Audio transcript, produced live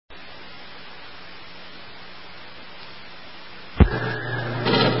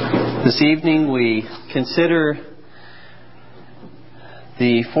This evening we consider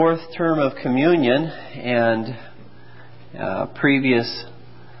the fourth term of communion, and previous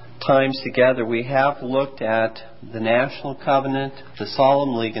times together we have looked at the National Covenant, the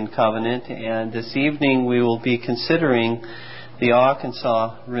Solemn League and Covenant, and this evening we will be considering the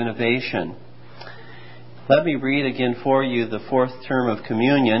Arkansas Renovation. Let me read again for you the fourth term of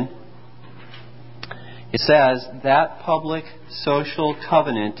communion. It says, "That public social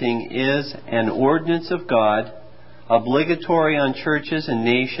covenanting is an ordinance of God, obligatory on churches and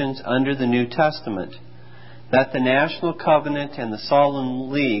nations under the New Testament. That the National Covenant and the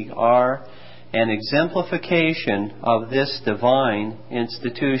Solemn League are an exemplification of this divine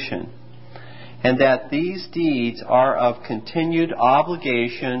institution, and that these deeds are of continued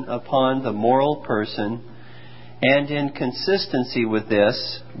obligation upon the moral person, and in consistency with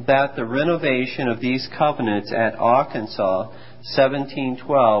this, that the renovation of these covenants at Arkansas,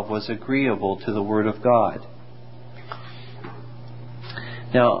 1712, was agreeable to the Word of God."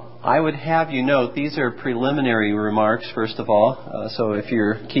 Now, I would have you note, these are preliminary remarks, first of all. So if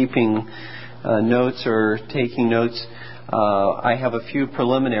you're keeping notes or taking notes, I have a few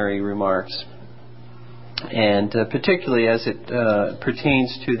preliminary remarks. And particularly as it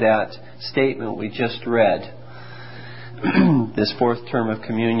pertains to that statement we just read, this fourth term of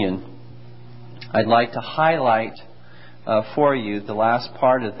communion. I'd like to highlight for you the last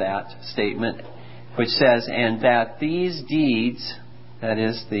part of that statement, which says, "And that these deeds," that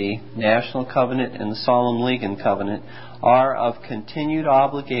is the National Covenant and the Solemn League and Covenant, "are of continued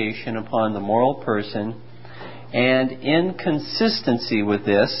obligation upon the moral person, and in consistency with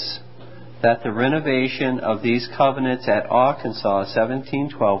this, that the renovation of these covenants at Arkansas,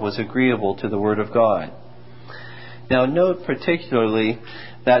 1712, was agreeable to the Word of God." Now note particularly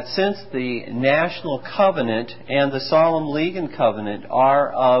that since the National Covenant and the Solemn League and Covenant are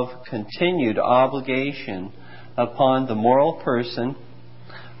of continued obligation upon the moral person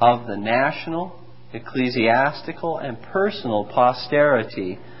of the national, ecclesiastical, and personal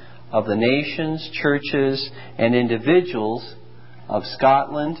posterity of the nations, churches, and individuals of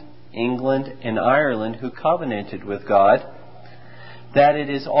Scotland, England, and Ireland who covenanted with God, that it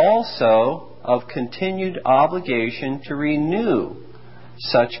is also of continued obligation to renew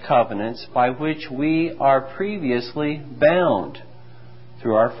such covenants by which we are previously bound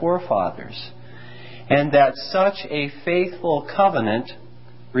through our forefathers, and that such a faithful covenant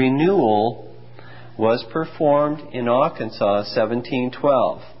renewal was performed in Arkansas,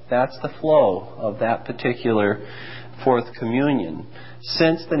 1712. That's the flow of that particular fourth communion.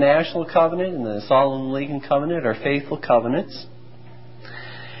 Since the National Covenant and the Solemn League and Covenant are faithful covenants,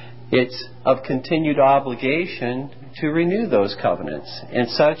 it's of continued obligation to renew those covenants. And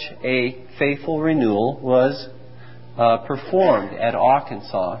such a faithful renewal was performed at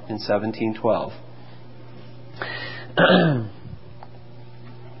Arkansas in 1712.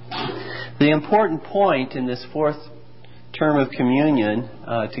 The important point in this fourth term of communion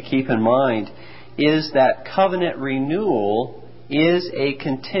to keep in mind is that covenant renewal is a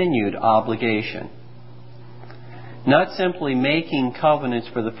continued obligation. Not simply making covenants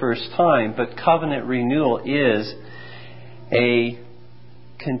for the first time, but covenant renewal is a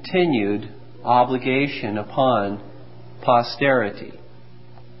continued obligation upon posterity.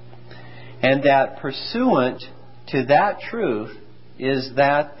 And that pursuant to that truth is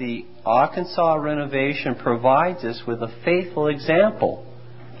that the Arkansas Renovation provides us with a faithful example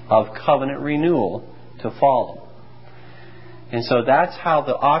of covenant renewal to follow. And so that's how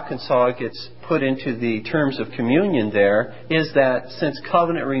the Arkansas gets put into the terms of communion there, is that since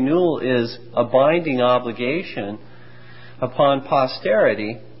covenant renewal is a binding obligation upon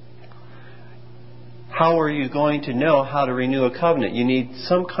posterity, how are you going to know how to renew a covenant? You need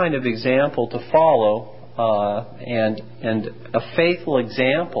some kind of example to follow, and a faithful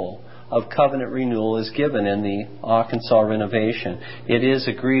example of covenant renewal is given in the Arkansas Renovation. It is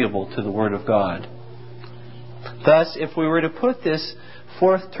agreeable to the Word of God. Thus, if we were to put this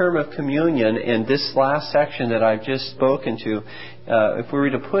fourth term of communion in this last section that I've just spoken to, if we were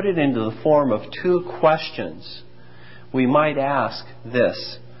to put it into the form of two questions, we might ask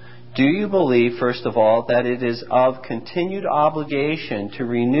this: do you believe, first of all, that it is of continued obligation to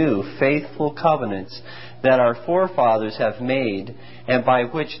renew faithful covenants that our forefathers have made and by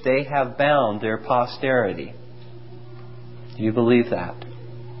which they have bound their posterity? Do you believe that?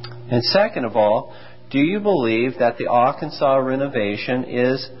 And second of all, do you believe that the Arkansas Renovation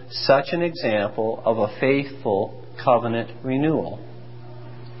is such an example of a faithful covenant renewal?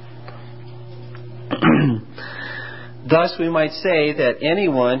 Thus, we might say that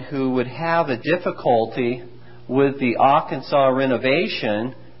anyone who would have a difficulty with the Arkansas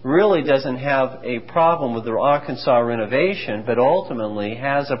Renovation really doesn't have a problem with the Arkansas Renovation, but ultimately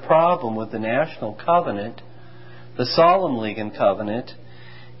has a problem with the National Covenant, the Solemn League and Covenant,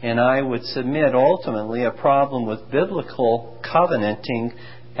 and I would submit ultimately a problem with biblical covenanting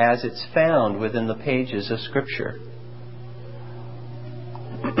as it's found within the pages of Scripture.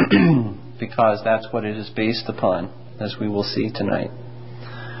 Because that's what it is based upon, as we will see tonight.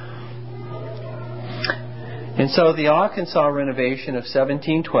 And so the Arkansas Renovation of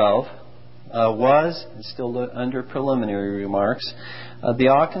 1712 was, and still under preliminary remarks, the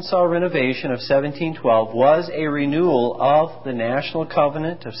Arkansas Renovation of 1712 was a renewal of the National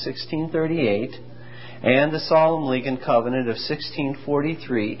Covenant of 1638 and the Solemn League and Covenant of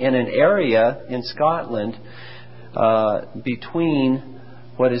 1643 in an area in Scotland between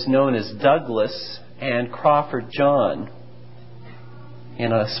what is known as Douglas and Crawford John,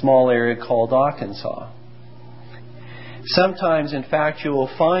 in a small area called Arkansas. Sometimes, in fact, you will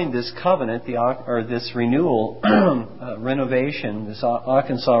find this covenant, this renewal, renovation, this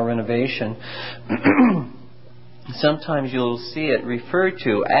Arkansas renovation, sometimes you'll see it referred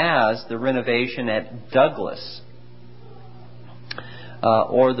to as the renovation at Douglas,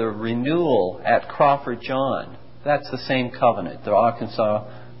 or the renewal at Crawford John. That's the same covenant, the Arkansas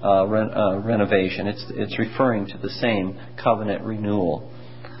renovation. It's referring to the same covenant renewal.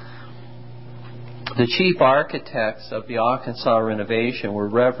 The chief architects of the Arkansas renovation were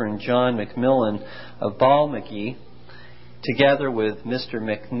Reverend John McMillan of Balmaghie, together with Mr.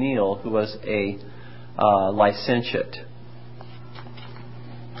 McNeil, who was a licentiate.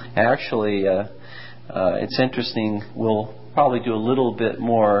 Actually, it's interesting. We'll probably do a little bit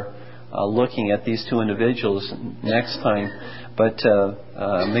more looking at these two individuals next time. But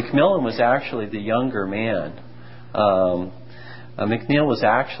McMillan was actually the younger man. McNeil was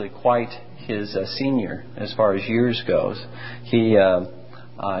actually quite his senior as far as years goes. He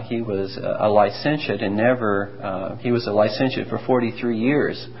was a licentiate and never. He was a licentiate for 43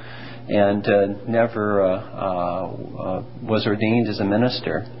 years, and never was ordained as a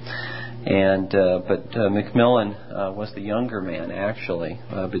minister. And but McMillan was the younger man actually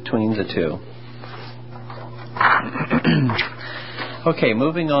between the two. Okay,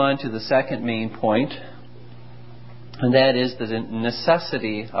 moving on to the second main point. And that is the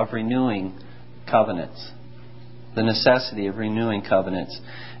necessity of renewing covenants. The necessity of renewing covenants.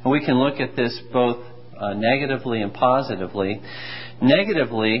 And we can look at this both negatively and positively.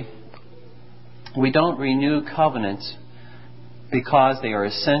 Negatively, we don't renew covenants because they are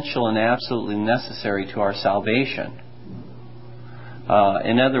essential and absolutely necessary to our salvation.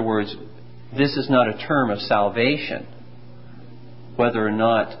 In other words, this is not a term of salvation, whether or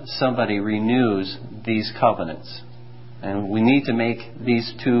not somebody renews these covenants. And we need to make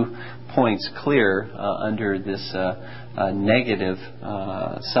these 2 points clear under this negative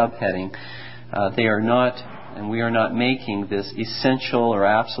subheading. They are not, and we are not making this essential or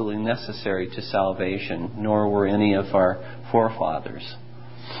absolutely necessary to salvation, nor were any of our forefathers.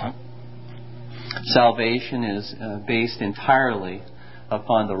 Salvation is based entirely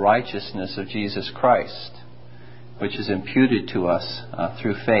upon the righteousness of Jesus Christ, which is imputed to us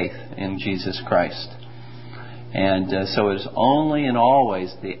through faith in Jesus Christ. And so it is only and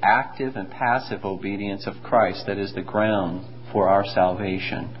always the active and passive obedience of Christ that is the ground for our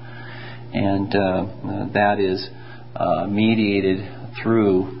salvation. And that is mediated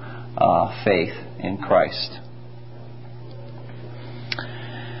through faith in Christ.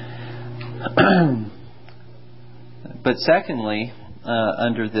 But secondly,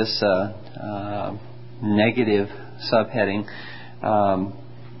 under this negative subheading,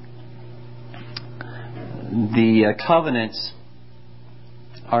 the covenants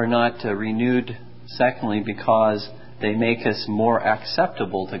are not renewed, secondly, because they make us more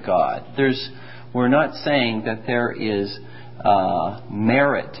acceptable to God. We're not saying that there is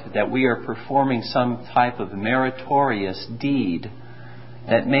merit, that we are performing some type of meritorious deed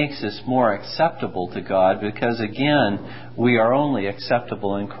that makes us more acceptable to God, because again, we are only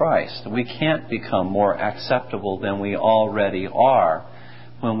acceptable in Christ. We can't become more acceptable than we already are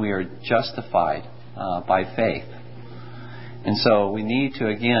when we are justified by faith. And so we need to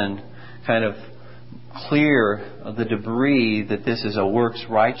again kind of clear the debris that this is a works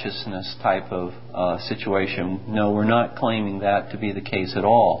righteousness type of situation. No, we're not claiming that to be the case at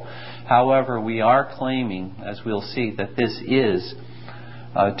all. However, we are claiming, as we'll see, that this is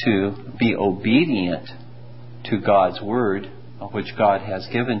to be obedient to God's Word, which God has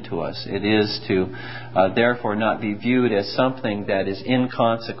given to us. It is to therefore not be viewed as something that is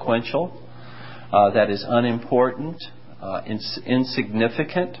inconsequential, that is unimportant,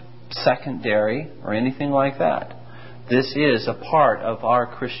 insignificant, secondary, or anything like that. this is a part of our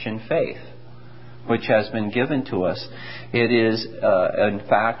Christian faith, which has been given to us. It is, in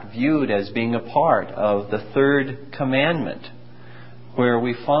fact, viewed as being a part of the third commandment, where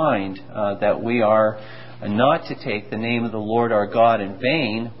we find that we are not to take the name of the Lord our God in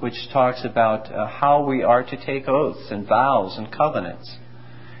vain, which talks about how we are to take oaths and vows and covenants.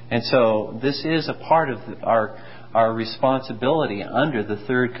 And so this is a part of our responsibility under the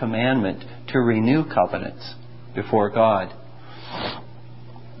third commandment to renew covenants before God.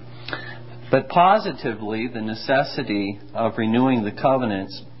 But positively, the necessity of renewing the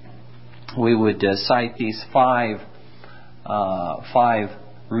covenants, we would cite these five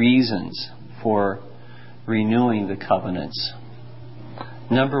reasons for renewing the covenants.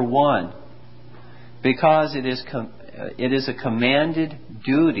 Number one, because it is a commanded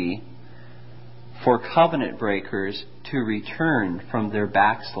duty for covenant breakers to return from their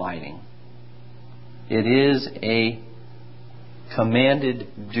backsliding. It is a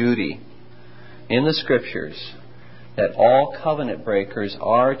commanded duty in the Scriptures that all covenant breakers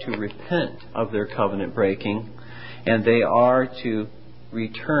are to repent of their covenant breaking, and they are to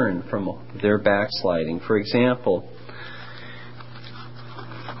return from their backsliding. For example,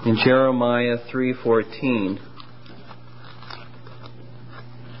 in Jeremiah 3:14,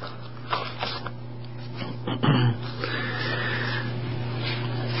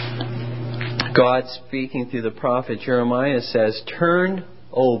 God, speaking through the prophet Jeremiah, says, "Turn,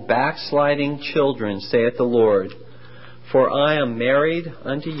 O backsliding children, saith the Lord, for I am married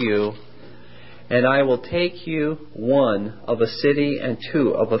unto you, and I will take you, one of a city and two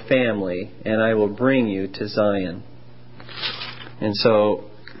of a family, and I will bring you to Zion." And so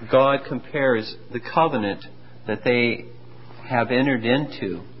God compares the covenant that they have entered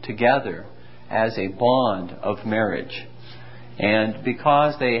into together as a bond of marriage. And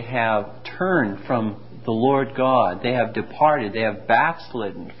because they have turned from the Lord God, they have departed, they have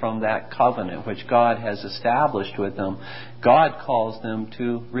backslidden from that covenant which God has established with them, God calls them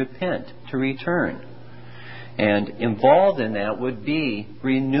to repent, to return. And involved in that would be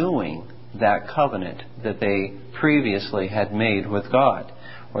renewing that covenant that they previously had made with God,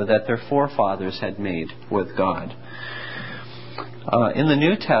 or that their forefathers had made with God. In the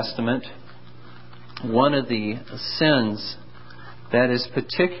New Testament, one of the sins that is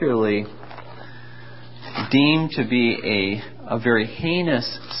particularly deemed to be a very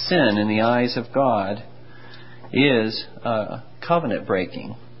heinous sin in the eyes of God is covenant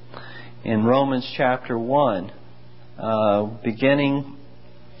breaking. In Romans chapter 1, beginning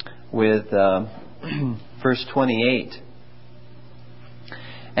with verse 28,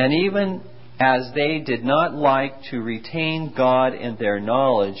 "And even as they did not like to retain God in their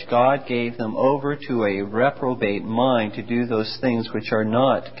knowledge, God gave them over to a reprobate mind to do those things which are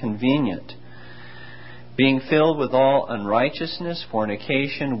not convenient, being filled with all unrighteousness,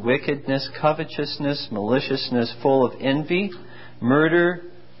 fornication, wickedness, covetousness, maliciousness, full of envy, murder,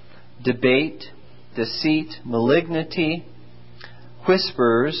 debate, deceit, malignity,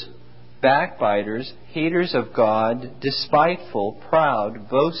 whisperers, backbiters, haters of God, despiteful, proud,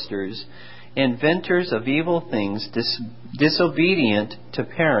 boasters, inventors of evil things, disobedient to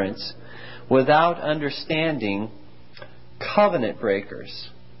parents, without understanding, covenant breakers,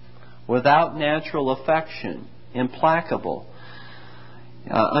 without natural affection, implacable,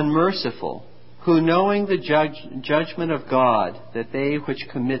 unmerciful, who knowing the judgment of God, that they which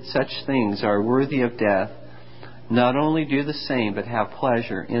commit such things are worthy of death, not only do the same, but have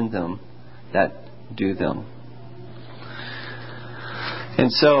pleasure in them that do them."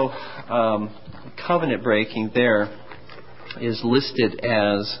 And so, covenant breaking there is listed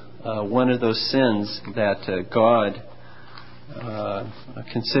as one of those sins that God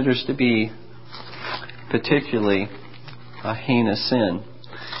considers to be particularly a heinous sin.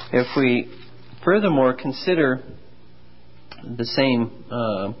 If we furthermore consider the same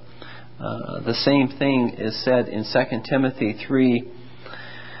thing is said in 2 Timothy 3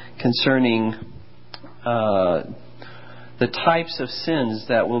 concerning the types of sins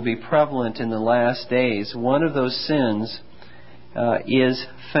that will be prevalent in the last days. One of those sins is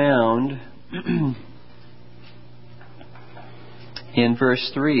found in verse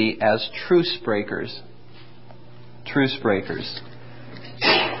 3 as truce breakers. Truce breakers.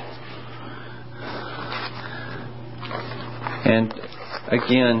 And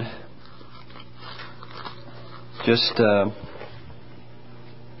again, just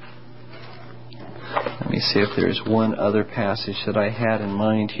let me see if there's one other passage that I had in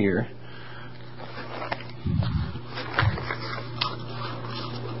mind here.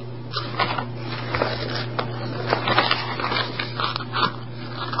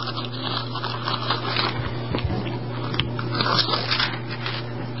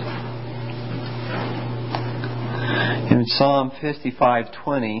 Psalm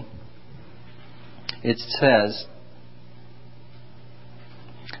 55:20, it says,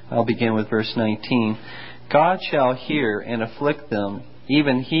 I'll begin with verse 19. God shall hear and afflict them,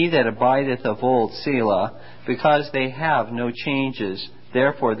 even he that abideth of old, Selah, because they have no changes,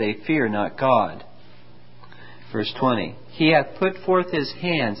 therefore they fear not God. Verse 20. He hath put forth his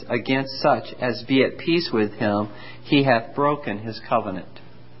hands against such as be at peace with him. He hath broken his covenant.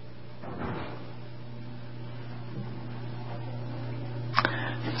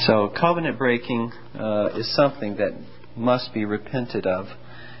 So covenant breaking is something that must be repented of,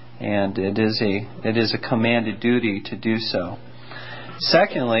 and it is a commanded duty to do so.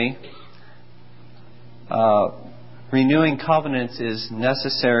 Secondly, renewing covenants is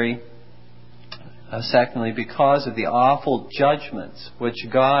necessary. Secondly, because of the awful judgments which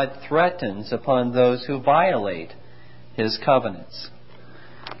God threatens upon those who violate His covenants.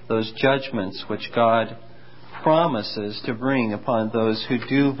 Those judgments which God promises to bring upon those who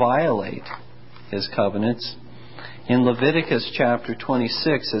do violate His covenants. In Leviticus chapter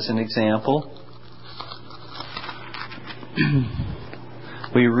 26, as an example,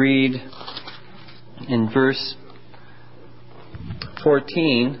 we read in verse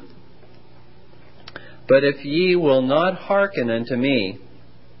 14, But if ye will not hearken unto me,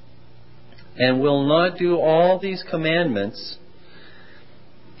 and will not do all these commandments,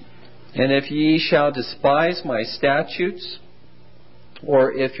 and if ye shall despise my statutes,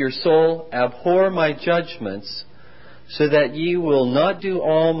 or if your soul abhor my judgments, so that ye will not do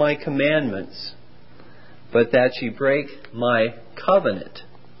all my commandments, but that ye break my covenant.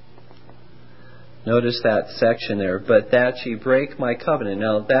 Notice that section there, but that ye break my covenant.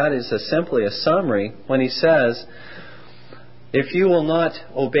 Now that is simply a summary when he says, if you will not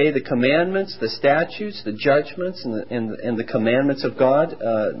obey the commandments, the statutes, the judgments, and the commandments of God,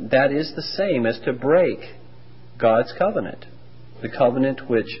 that is the same as to break God's covenant. The covenant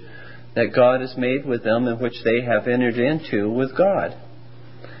that God has made with them and which they have entered into with God.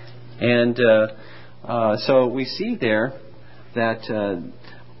 And so we see there that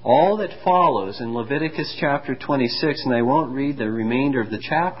all that follows in Leviticus chapter 26, and I won't read the remainder of the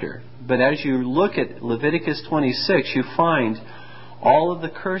chapter, but as you look at Leviticus 26, you find all of the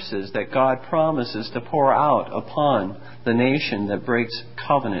curses that God promises to pour out upon the nation that breaks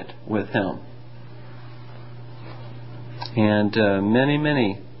covenant with Him. And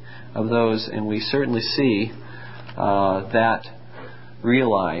many of those, and we certainly see that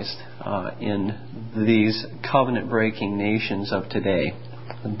realized in these covenant-breaking nations of today,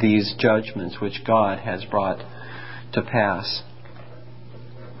 these judgments which God has brought to pass.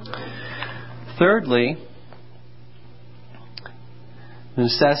 Thirdly, the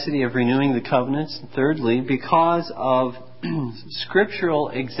necessity of renewing the covenants. Thirdly, because of scriptural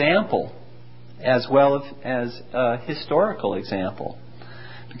example as well as historical example.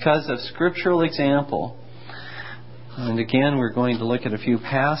 Because of scriptural example. And again, we're going to look at a few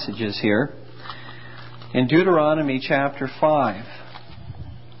passages here. In Deuteronomy chapter 5,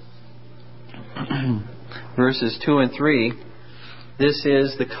 verses 2 and 3, this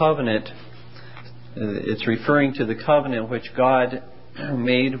is the covenant. It's referring to the covenant which God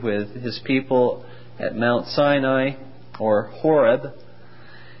made with His people at Mount Sinai, or Horeb,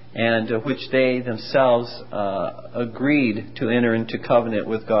 and which they themselves agreed to enter into covenant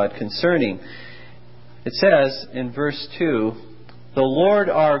with God concerning. It says in verse 2, The Lord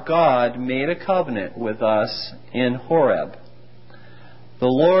our God made a covenant with us in Horeb. The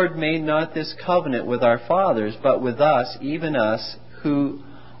Lord made not this covenant with our fathers, but with us, even us, who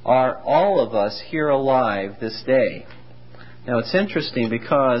are all of us here alive this day. Now it's interesting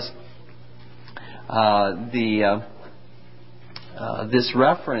because this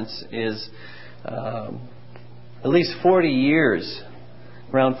reference is at least 40 years,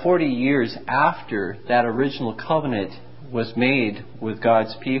 around 40 years after that original covenant was made with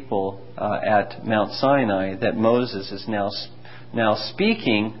God's people at Mount Sinai, that Moses is now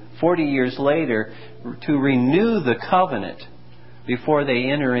speaking 40 years later to renew the covenant before they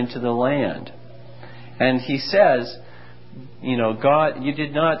enter into the land. And he says, God, you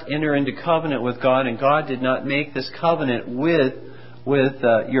did not enter into covenant with God, and God did not make this covenant with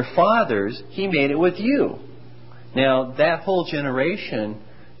your fathers. He made it with you. Now, that whole generation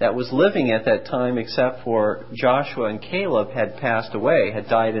that was living at that time, except for Joshua and Caleb, had passed away, had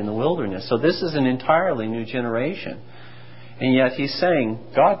died in the wilderness. So this is an entirely new generation. And yet he's saying,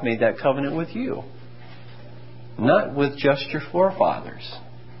 God made that covenant with you, not with just your forefathers.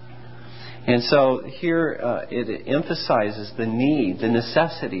 And so here it emphasizes the need, the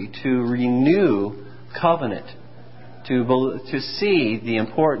necessity to renew covenant to see the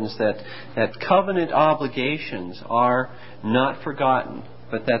importance that covenant obligations are not forgotten,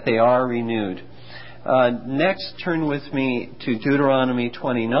 but that they are renewed. Next, turn with me to Deuteronomy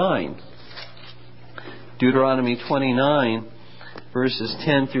 29. Deuteronomy 29, verses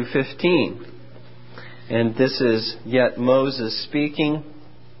 10 through 15. And this is yet Moses speaking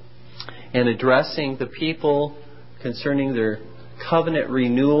and addressing the people concerning their covenant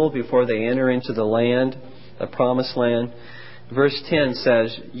renewal before they enter into the land, the promised land. Verse 10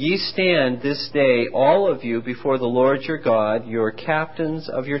 says, "Ye stand this day, all of you, before the Lord your God, your captains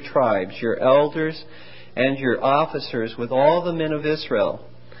of your tribes, your elders and your officers, with all the men of Israel,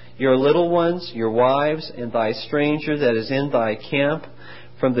 your little ones, your wives, and thy stranger that is in thy camp,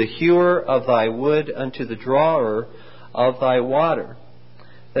 from the hewer of thy wood unto the drawer of thy water,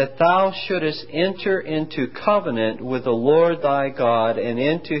 that thou shouldest enter into covenant with the Lord thy God, and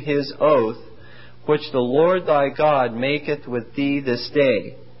into his oath, which the Lord thy God maketh with thee this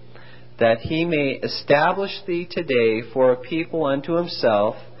day, that he may establish thee today for a people unto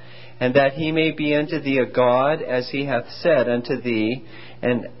himself, and that he may be unto thee a God, as he hath said unto thee,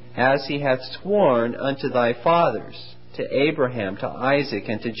 and as he hath sworn unto thy fathers, to Abraham, to Isaac,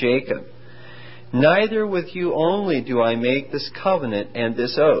 and to Jacob. Neither with you only do I make this covenant and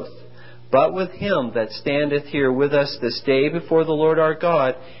this oath, but with him that standeth here with us this day before the Lord our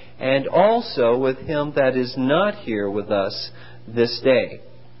God, and also with him that is not here with us this day."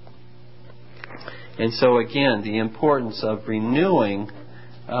 And so again, the importance of renewing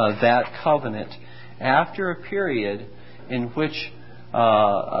that covenant after a period in which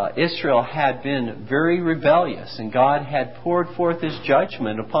Israel had been very rebellious, and God had poured forth His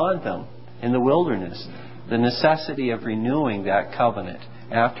judgment upon them in the wilderness. The necessity of renewing that covenant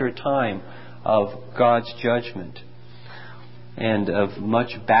after a time of God's judgment and of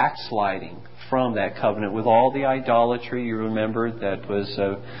much backsliding from that covenant, with all the idolatry, you remember, that was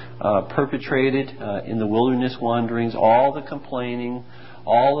perpetrated in the wilderness wanderings, all the complaining,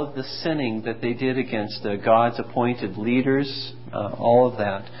 all of the sinning that they did against God's appointed leaders, all of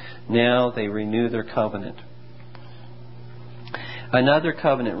that. Now they renew their covenant. Another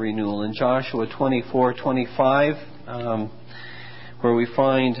covenant renewal in Joshua 24:25, where we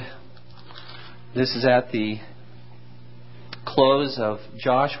find, this is at the close of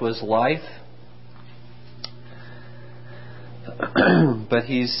Joshua's life, but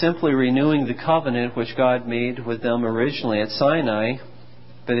he's simply renewing the covenant which God made with them originally at Sinai.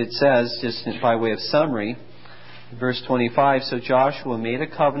 But it says, just by way of summary, verse 25, "So Joshua made a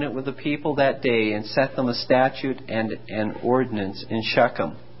covenant with the people that day, and set them a statute and an ordinance in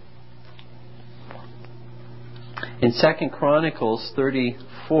Shechem." In 2 Chronicles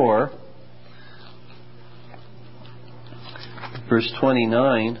 34, verse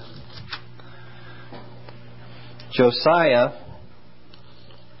 29, Josiah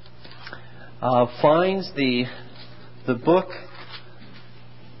finds the book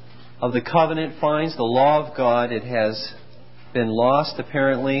of the covenant, finds the law of God. It has been lost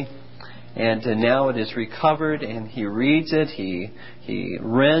apparently, and now it is recovered, and he reads it. He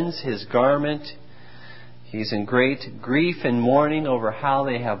rends his garment. He's in great grief and mourning over how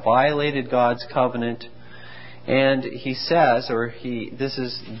they have violated God's covenant. And he says, this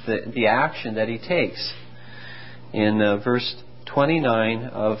is the action that he takes in verse 29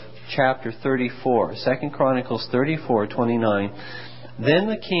 of chapter 34, 2 Chronicles 34:29. "Then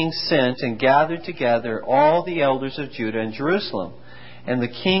the king sent and gathered together all the elders of Judah and Jerusalem. And the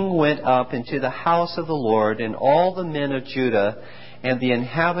king went up into the house of the Lord, and all the men of Judah, and the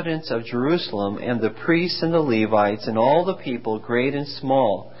inhabitants of Jerusalem, and the priests and the Levites, and all the people, great and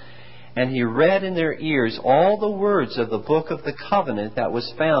small. And he read in their ears all the words of the book of the covenant that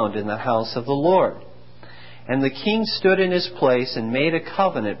was found in the house of the Lord. And the king stood in his place and made a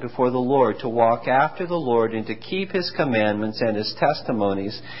covenant before the Lord to walk after the Lord, and to keep His commandments and His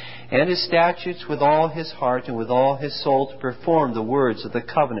testimonies and His statutes with all his heart and with all his soul, to perform the words of the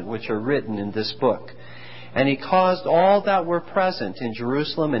covenant which are written in this book. And he caused all that were present in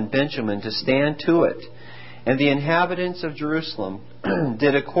Jerusalem and Benjamin to stand to it. And the inhabitants of Jerusalem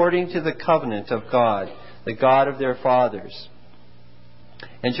did according to the covenant of God, the God of their fathers.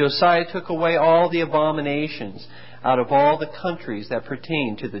 And Josiah took away all the abominations out of all the countries that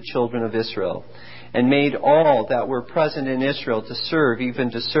pertained to the children of Israel, and made all that were present in Israel to serve, even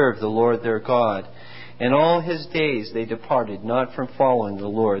to serve the Lord their God. And all his days they departed not from following the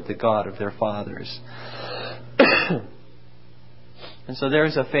Lord, the God of their fathers." And so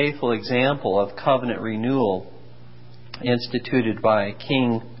there's a faithful example of covenant renewal instituted by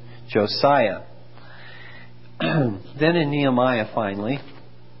King Josiah. Then in Nehemiah, finally,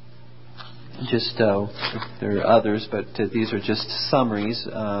 there are others, but these are just summaries,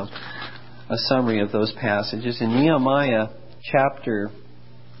 a summary of those passages. In Nehemiah chapter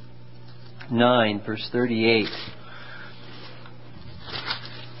 9, verse 38,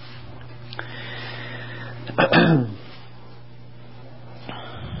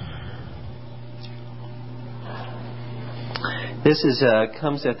 this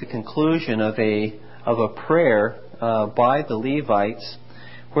comes at the conclusion of a prayer by the Levites,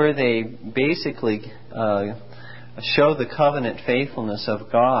 where they basically show the covenant faithfulness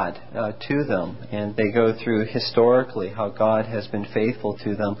of God to them, and they go through historically how God has been faithful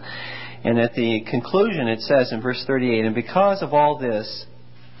to them. And at the conclusion it says in verse 38, "And because of all this,"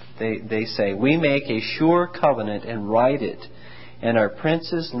 they say, "we make a sure covenant and write it, and our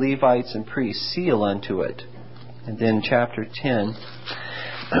princes, Levites, and priests seal unto it." And then chapter 10,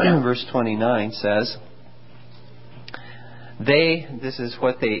 verse 29 says, this is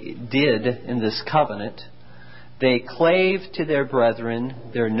what they did in this covenant, "They clave to their brethren,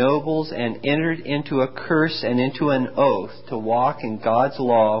 their nobles, and entered into a curse and into an oath to walk in God's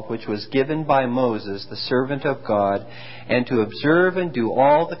law, which was given by Moses, the servant of God, and to observe and do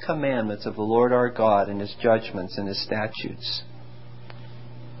all the commandments of the Lord our God and His judgments and His statutes."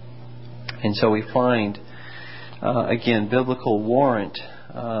 And so we find, again, biblical warrant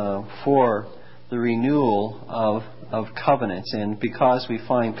for the renewal of covenants. And because we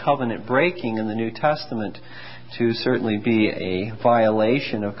find covenant breaking in the New Testament to certainly be a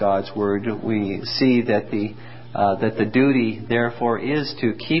violation of God's Word, we see that the duty, therefore, is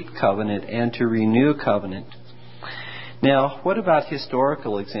to keep covenant and to renew covenant. Now, what about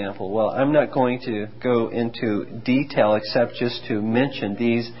historical example? Well, I'm not going to go into detail except just to mention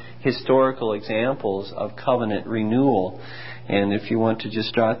these historical examples of covenant renewal. And if you want to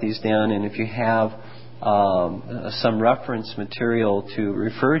just jot these down, and if you have some reference material to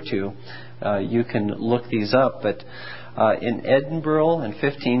refer to, you can look these up. But in Edinburgh in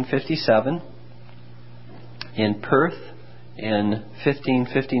 1557, in Perth in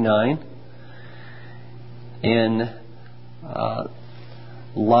 1559, in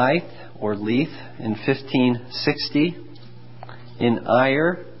Leith or Leith in 1560, in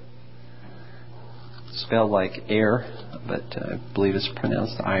Ayr, spelled like air, but I believe it's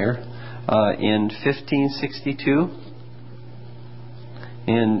pronounced Ayr, in 1562,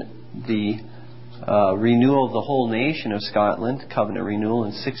 in the renewal of the whole nation of Scotland, covenant renewal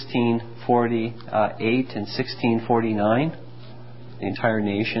in 1648 and 1649. The entire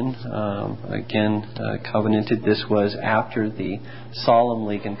nation, again, covenanted. This was after the Solemn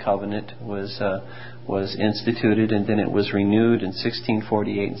League and Covenant was instituted, and then it was renewed in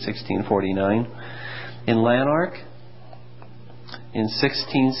 1648 and 1649. In Lanark, in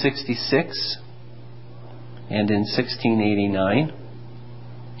 1666 and in 1689.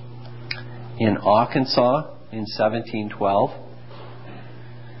 In Arkansas in 1712.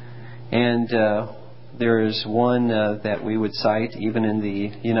 And there is one that we would cite even in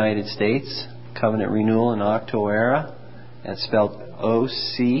the United States, covenant renewal in Octoara. That's spelled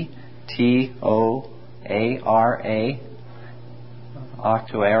Octoara,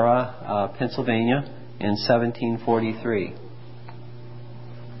 Octoara, Pennsylvania, in 1743.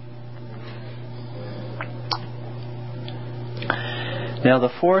 Now the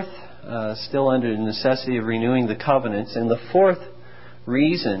fourth, still under the necessity of renewing the covenants, and the fourth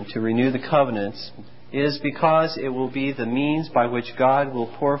reason to renew the covenants is because it will be the means by which God will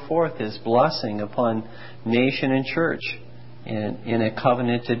pour forth His blessing upon nation and church in a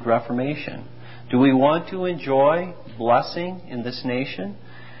covenanted reformation. Do we want to enjoy blessing in this nation?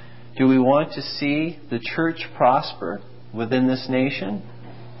 Do we want to see the church prosper within this nation?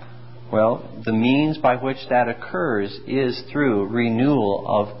 Well, the means by which that occurs is through renewal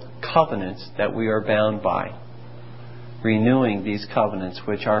of covenants that we are bound by. Renewing these covenants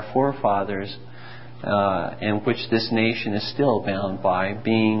which our forefathers and which this nation is still bound by,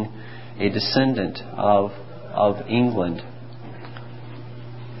 being a descendant of England.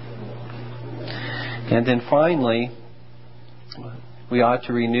 And then finally, we ought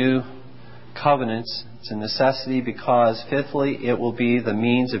to renew covenants. It's a necessity because, fifthly, it will be the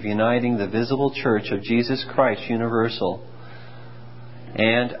means of uniting the visible church of Jesus Christ universal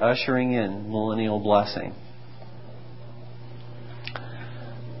and ushering in millennial blessing.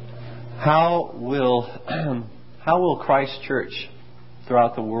 How will Christ's church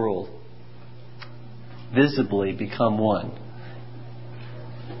throughout the world visibly become one?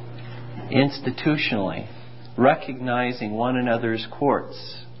 Institutionally, recognizing one another's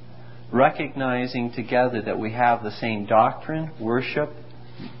courts, recognizing together that we have the same doctrine, worship,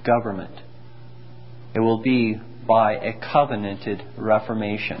 government. It will be by a covenanted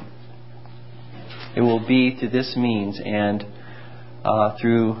reformation. It will be through this means and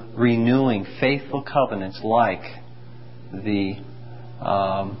through renewing faithful covenants like the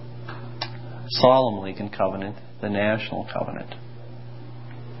Solemn League and Covenant, the National Covenant.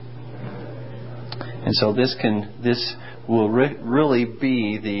 And so this will really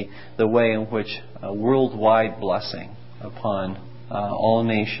be the way in which a worldwide blessing upon all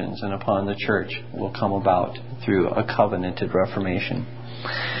nations and upon the church will come about through a covenanted reformation.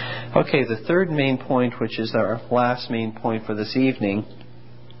 Okay, the third main point, which is our last main point for this evening,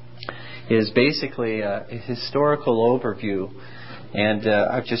 is basically a historical overview. And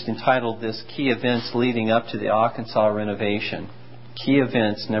I've just entitled this Key Events Leading Up to the Arkansas Renovation. Key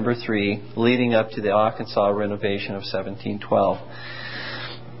events, number 3, leading up to the Arkansas Renovation of 1712.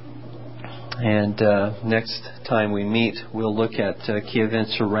 And next time we meet, we'll look at key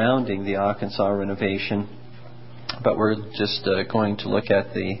events surrounding the Arkansas Renovation. But we're just going to look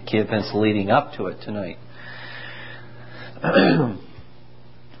at the key events leading up to it tonight.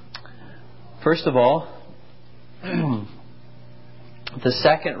 First of all, the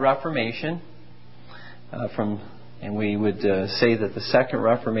Second Reformation, and we would say that the Second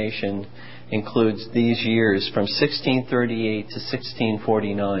Reformation includes these years from 1638 to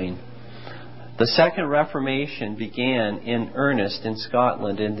 1649. The Second Reformation began in earnest in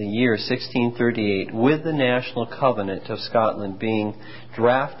Scotland in the year 1638 with the National Covenant of Scotland being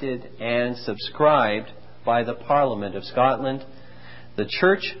drafted and subscribed by the Parliament of Scotland, the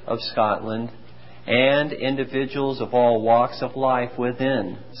Church of Scotland, and individuals of all walks of life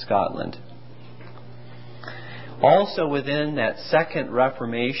within Scotland. Also within that Second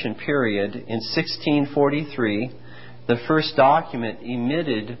Reformation period, in 1643, the first document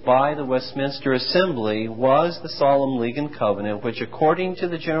emitted by the Westminster Assembly was the Solemn League and Covenant, which according to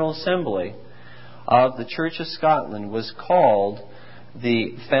the General Assembly of the Church of Scotland was called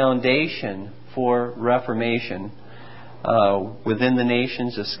the foundation for Reformation within the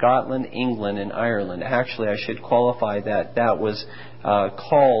nations of Scotland, England, and Ireland. Actually, I should qualify that was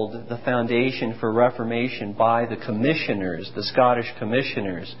called the foundation for Reformation by the commissioners, the Scottish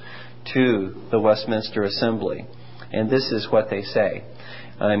commissioners to the Westminster Assembly. And this is what they say.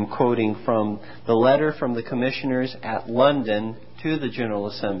 I'm quoting from the letter from the commissioners at London to the General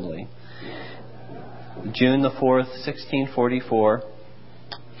Assembly. June the 4th, 1644,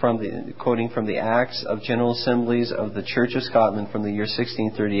 quoting from the Acts of General Assemblies of the Church of Scotland from the year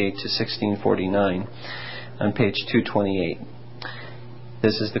 1638 to 1649 on page 228.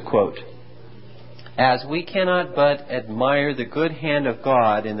 This is the quote. As we cannot but admire the good hand of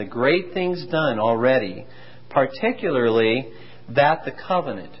God in the great things done already, particularly that the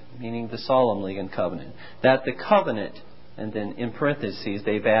covenant, meaning the Solemn League and Covenant, that the covenant, and then in parentheses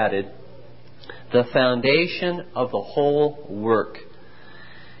they've added, the foundation of the whole work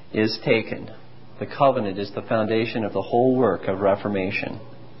is taken. The covenant is the foundation of the whole work of Reformation,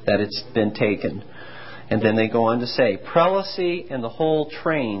 that it's been taken. And then they go on to say, prelacy and the whole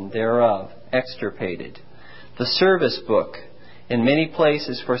train thereof extirpated. The service book in many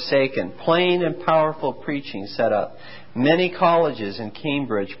places forsaken, plain and powerful preaching set up, many colleges in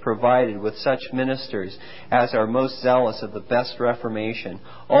Cambridge provided with such ministers as are most zealous of the best Reformation,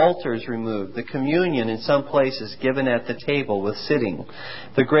 altars removed, the communion in some places given at the table with sitting,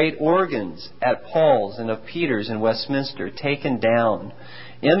 the great organs at Paul's and of Peter's in Westminster taken down,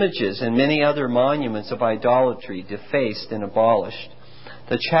 images and many other monuments of idolatry defaced and abolished,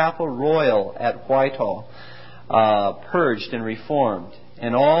 the Chapel Royal at Whitehall purged and reformed,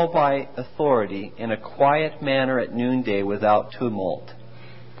 and all by authority in a quiet manner at noonday without tumult.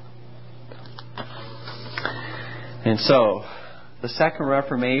 And so, the Second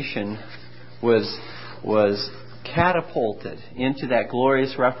Reformation was catapulted into that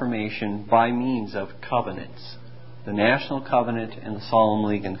glorious Reformation by means of covenants, the National Covenant and the Solemn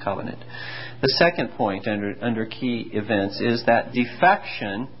League and Covenant. The second point under key events is that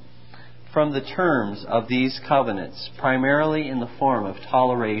defection from the terms of these covenants, primarily in the form of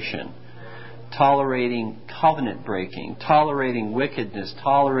toleration, tolerating covenant breaking, tolerating wickedness,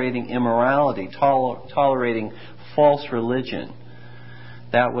 tolerating immorality, tolerating false religion.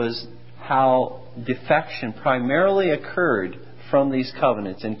 That was how defection primarily occurred from these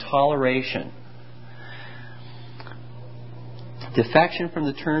covenants, in toleration. Defection from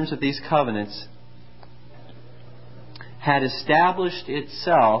the terms of these covenants had established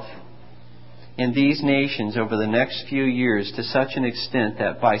itself in these nations over the next few years to such an extent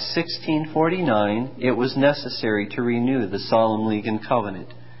that by 1649 it was necessary to renew the Solemn League and Covenant,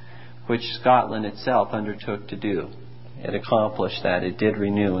 which Scotland itself undertook to do. it accomplished that. It did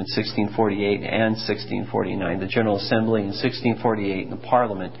renew in 1648 and 1649. The General Assembly in 1648 and the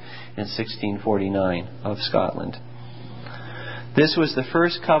Parliament in 1649 of Scotland. This was the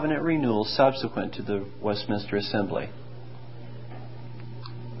first covenant renewal subsequent to the Westminster Assembly.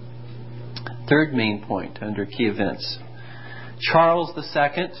 Third main point under key events. Charles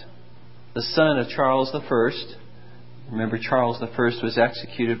II, the son of Charles I. Remember, Charles I was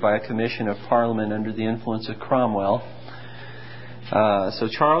executed by a commission of Parliament under the influence of Cromwell. So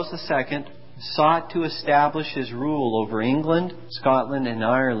Charles II sought to establish his rule over England, Scotland, and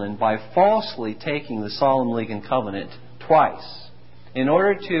Ireland by falsely taking the Solemn League and Covenant twice. In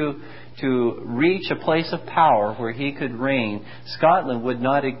order to reach a place of power where he could reign, Scotland would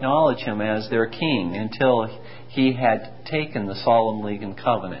not acknowledge him as their king until he had taken the Solemn League and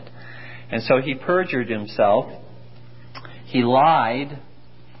Covenant. And so he perjured himself. He lied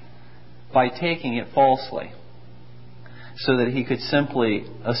by taking it falsely so that he could simply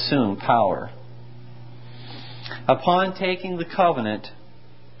assume power. Upon taking the covenant,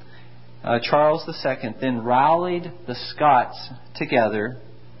 Charles II then rallied the Scots together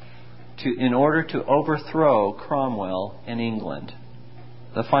in order to overthrow Cromwell in England.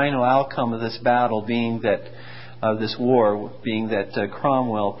 The final outcome of this battle being that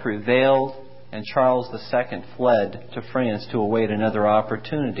Cromwell prevailed and Charles II fled to France to await another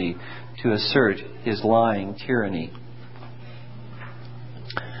opportunity to assert his lying tyranny.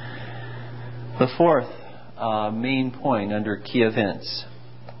 The fourth main point under key events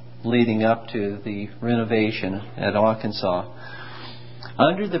leading up to the renovation at Arkansas.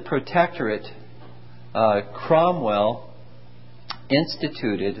 Under the Protectorate, Cromwell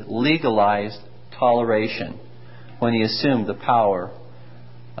instituted legalized toleration when he assumed the power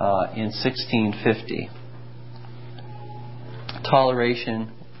in 1650.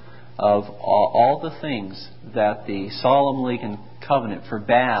 Toleration of all the things that the Solemn League and Covenant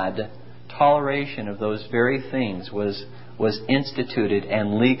forbade, toleration of those very things was instituted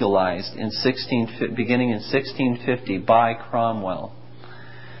and legalized beginning in 1650 by Cromwell.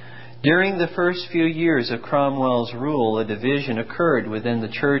 During the first few years of Cromwell's rule, a division occurred within the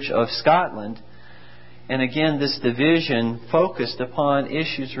Church of Scotland. And again, this division focused upon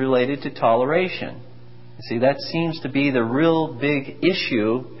issues related to toleration. See, that seems to be the real big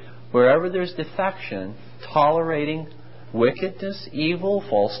issue wherever there's defection, tolerating wickedness, evil,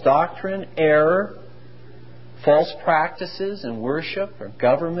 false doctrine, error, false practices in worship or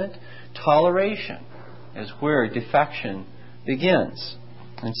government. Toleration is where defection begins.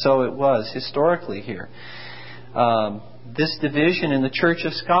 And so it was historically here. This division in the Church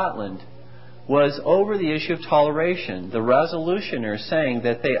of Scotland was over the issue of toleration. The resolutioners saying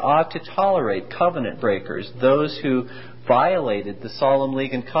that they ought to tolerate covenant breakers, those who violated the Solemn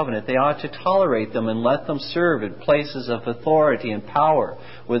League and Covenant. They ought to tolerate them and let them serve in places of authority and power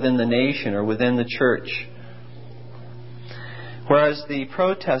within the nation or within the church. Whereas the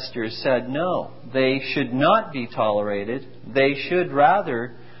protesters said no, they should not be tolerated. They should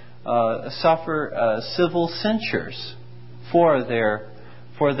rather suffer civil censures for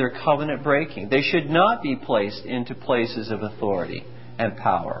their covenant breaking. They should not be placed into places of authority and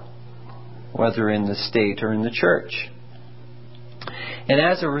power, whether in the state or in the church. And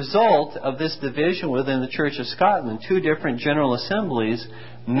as a result of this division within the Church of Scotland, two different General Assemblies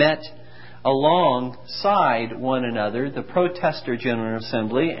met alongside one another, the Protester General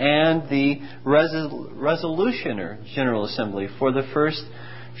Assembly and the Resolutioner General Assembly, for the first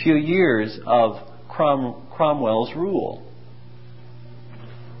few years of Cromwell's rule.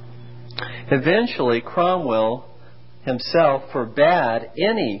 Eventually, Cromwell himself forbade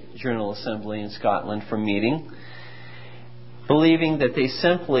any General Assembly in Scotland from meeting, believing that they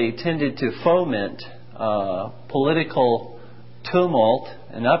simply tended to foment political tumult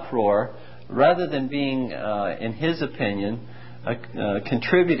and uproar rather than being, in his opinion,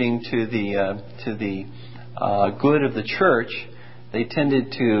 contributing to the good of the church. They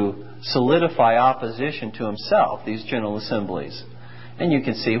tended to solidify opposition to himself, these General Assemblies. And you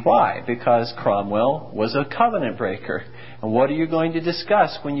can see why. Because Cromwell was a covenant breaker. And what are you going to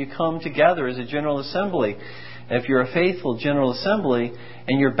discuss when you come together as a General Assembly? If you're a faithful General Assembly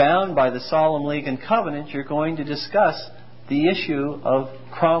and you're bound by the Solemn League and Covenant, you're going to discuss the issue of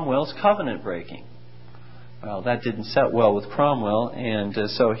Cromwell's covenant breaking. Well, that didn't set well with Cromwell, and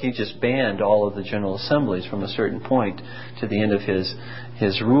so he just banned all of the General Assemblies from a certain point to the end of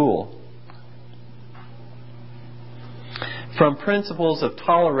his rule. From principles of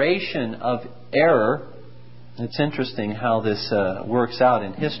toleration of error, it's interesting how this works out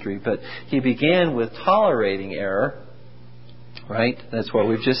in history, but he began with tolerating error, right? That's what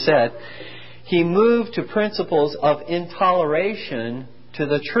we've just said. he moved to principles of intoleration to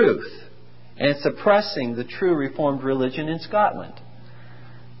the truth and suppressing the true Reformed religion in Scotland.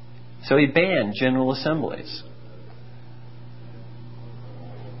 So he banned general assemblies.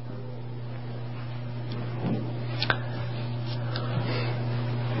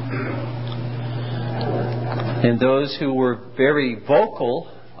 And those who were very vocal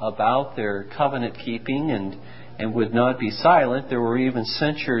about their covenant keeping and would not be silent, there were even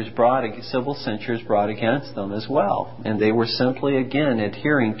civil censures brought against them as well. And they were simply, again,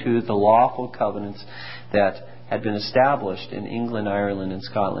 adhering to the lawful covenants that had been established in England, Ireland, and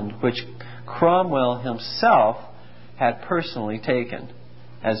Scotland, which Cromwell himself had personally taken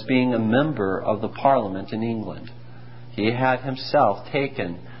as being a member of the Parliament in England. He had himself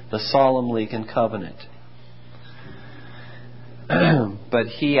taken the Solemn League and Covenant. But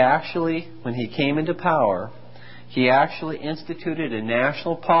he actually, when he came into power, he actually instituted a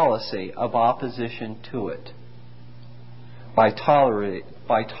national policy of opposition to it by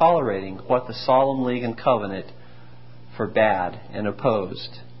tolerating what the Solemn League and Covenant forbade and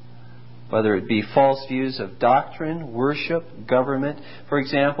opposed, whether it be false views of doctrine, worship, government. For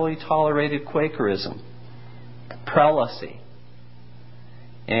example, he tolerated Quakerism, prelacy,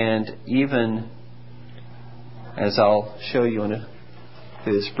 and even, as I'll show you in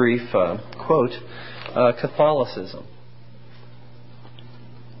this brief quote, Catholicism.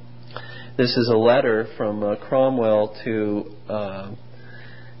 This is a letter from Cromwell to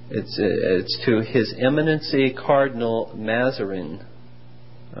it's to His Eminency Cardinal Mazarin,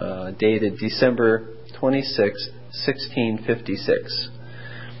 dated December 26, 1656.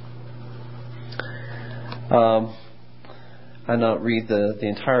 I'll not read the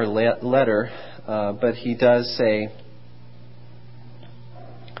entire letter, but he does say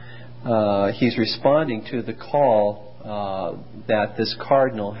he's responding to the call that this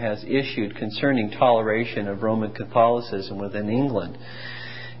cardinal has issued concerning toleration of Roman Catholicism within England.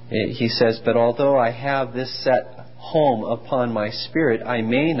 He says, "But although I have this set home upon my spirit, I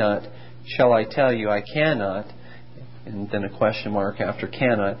may not, shall I tell you, I cannot," and then a question mark after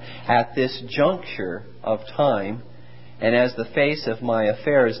cannot, "at this juncture of time, and as the face of my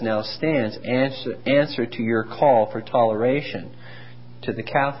affairs now stands, answer to your call for toleration," to the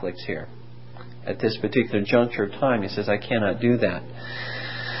Catholics here. At this particular juncture of time, he says, "I cannot do that."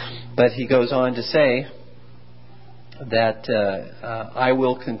 But he goes on to say that I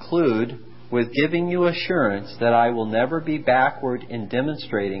will conclude with giving you assurance that I will never be backward in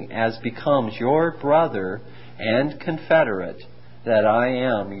demonstrating, as becomes your brother and confederate, that I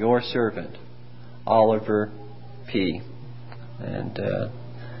am your servant, Oliver P. and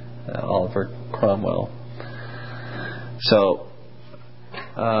Oliver Cromwell. So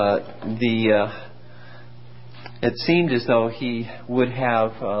it seemed as though he would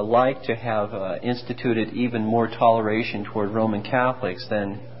have liked to have instituted even more toleration toward Roman Catholics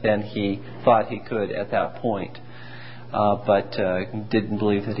than he thought he could at that point, but didn't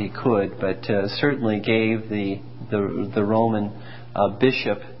believe that he could. But certainly gave the Roman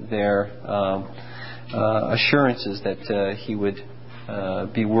bishop their assurances that he would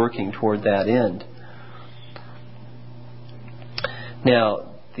be working toward that end. Now,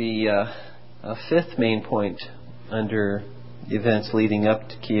 the fifth main point under key events leading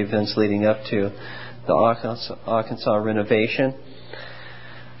up to the Arkansas renovation.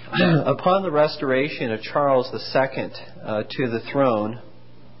 Upon the restoration of Charles II to the throne,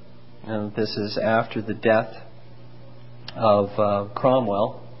 and this is after the death of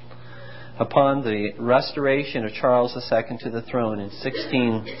Cromwell, upon the restoration of Charles II to the throne in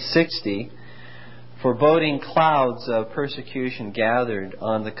 1660, foreboding clouds of persecution gathered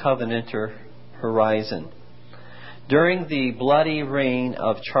on the Covenanter horizon. During the bloody reign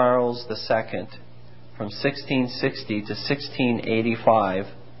of Charles II, from 1660 to 1685,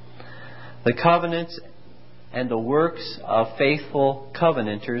 the covenants and the works of faithful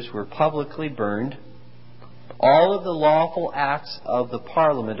Covenanters were publicly burned. All of the lawful acts of the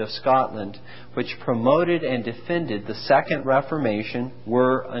Parliament of Scotland, which promoted and defended the Second Reformation,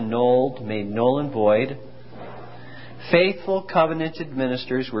 were annulled, made null and void. Faithful covenanted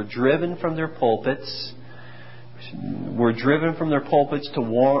ministers were driven from their pulpits to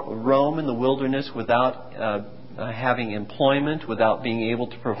roam in the wilderness without having employment, without being able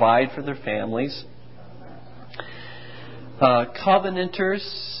to provide for their families.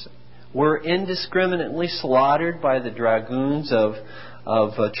 Covenanters were indiscriminately slaughtered by the dragoons of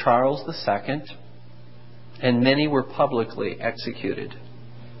Charles II, and many were publicly executed.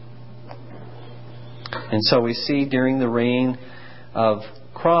 And so we see during the reign of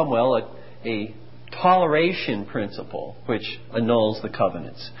Cromwell a toleration principle which annuls the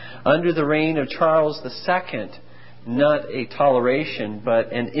covenants. Under the reign of Charles II, not a toleration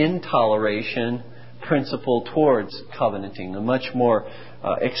but an intoleration principle towards covenanting, a much more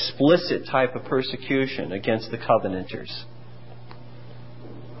explicit type of persecution against the covenanters.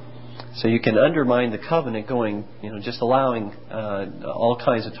 So you can undermine the covenant going, just allowing all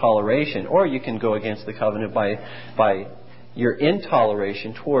kinds of toleration, or you can go against the covenant by your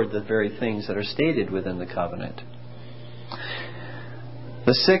intoleration toward the very things that are stated within the covenant.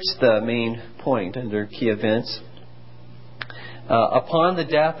 The sixth main point under key events. Upon the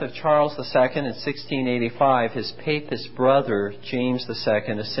death of Charles II in 1685, his papist brother James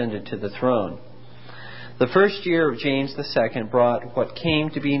II ascended to the throne. The first year of James II brought what came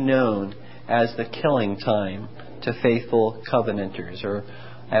to be known as the killing time to faithful covenanters, or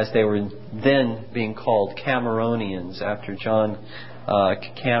as they were then being called, Cameronians, after John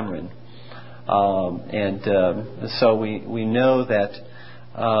Cameron. So we know that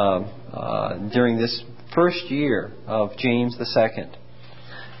during this first year of James II,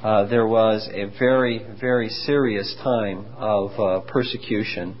 there was a very, very serious time of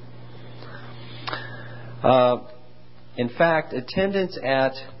persecution. In fact, attendance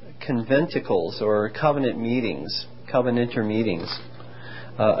at conventicles or covenanter meetings,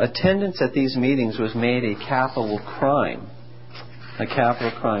 attendance at these meetings was made a capital crime. A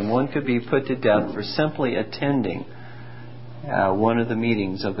capital crime. One could be put to death for simply attending one of the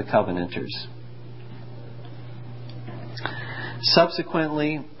meetings of the covenanters.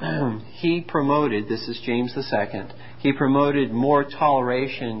 Subsequently, he promoted, this is James II, he promoted more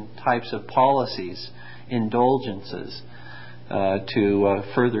toleration types of policies, indulgences, to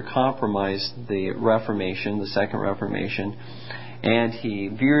further compromise the Reformation, the Second Reformation, and he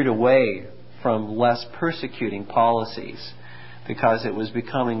veered away from less persecuting policies because it was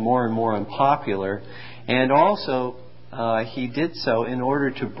becoming more and more unpopular. And also, he did so in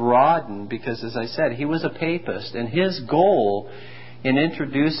order to broaden, because as I said, he was a papist, and his goal in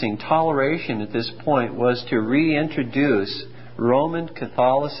introducing toleration at this point was to reintroduce Roman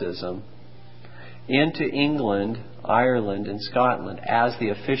Catholicism into England, Ireland, and Scotland as the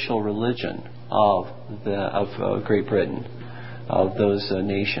official religion of Great Britain, of those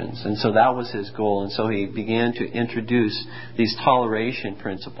nations. And so that was his goal. And so he began to introduce these toleration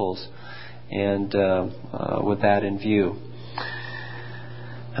principles, and with that in view.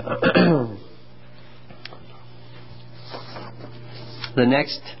 The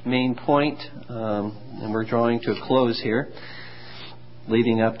next main point, and we're drawing to a close here,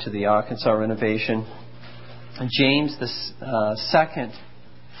 leading up to the Arkansas renovation. James II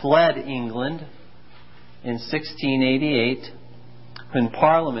fled England in 1688 when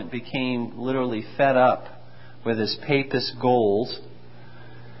Parliament became literally fed up with his papist goals.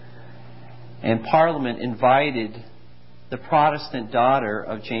 And Parliament invited the Protestant daughter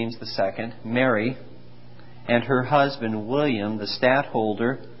of James II, Mary, and her husband William, the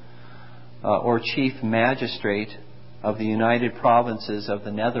stadtholder or chief magistrate of the United Provinces of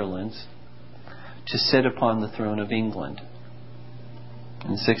the Netherlands, to sit upon the throne of England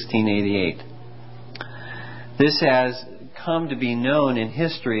in 1688. This has come to be known in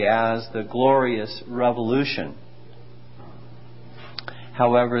history as the Glorious Revolution.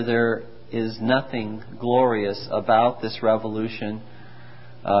 However, there is nothing glorious about this revolution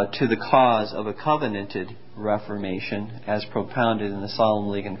to the cause of a covenanted Reformation as propounded in the Solemn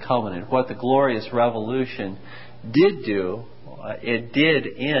League and Covenant. What the Glorious Revolution did do, it did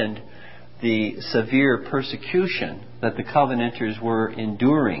end the severe persecution that the Covenanters were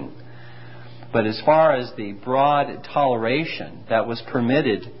enduring. But as far as the broad toleration that was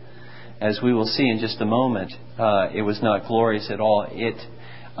permitted, as we will see in just a moment, it was not glorious at all. It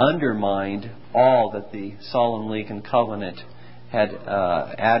undermined all that the Solemn League and Covenant had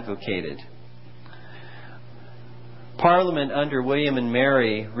advocated. Parliament under William and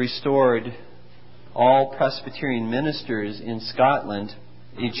Mary restored all Presbyterian ministers in Scotland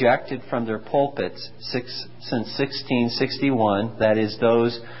ejected from their pulpits since 1661, that is,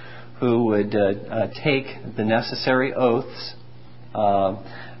 those who would take the necessary oaths.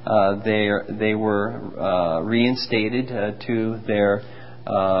 They were reinstated to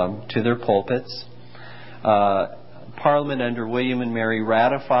their pulpits. Parliament under William and Mary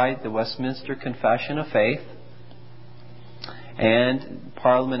ratified the Westminster Confession of Faith, and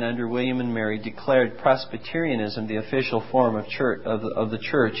Parliament under William and Mary declared Presbyterianism the official form of the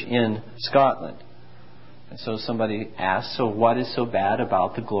church in Scotland. And so somebody asked, so what is so bad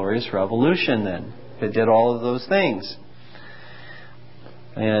about the Glorious Revolution then, that did all of those things?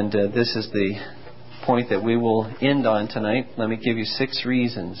 And this is the point that we will end on tonight. Let me give you 6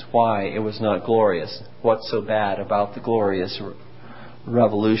 reasons why it was not glorious. What's so bad about the glorious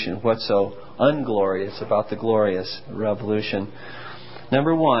revolution? What's so unglorious about the glorious revolution?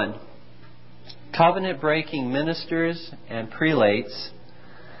 Number 1, covenant-breaking ministers and prelates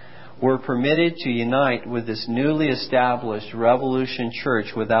were permitted to unite with this newly established revolution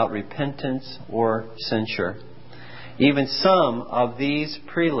church without repentance or censure. Even some of these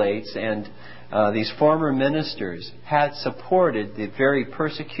prelates and these former ministers had supported the very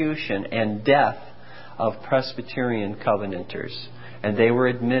persecution and death of Presbyterian Covenanters, and they were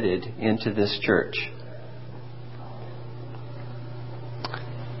admitted into this church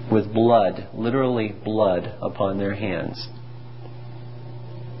with blood, literally blood, upon their hands.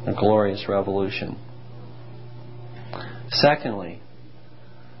 A glorious revolution. Secondly,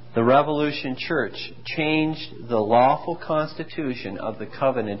 the Revolution Church changed the lawful constitution of the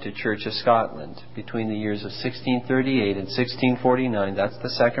Covenanted Church of Scotland between the years of 1638 and 1649. That's the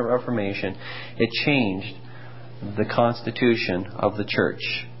Second Reformation. It changed the constitution of the church.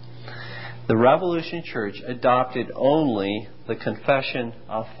 The Revolution Church adopted only the Confession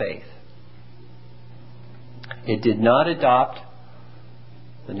of Faith. It did not adopt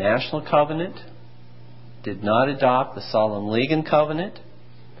the National Covenant, did not adopt the Solemn League and Covenant.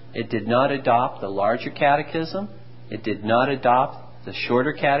 It did not adopt the larger catechism. It did not adopt the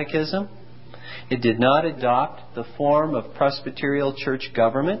shorter catechism. It did not adopt the form of Presbyterial church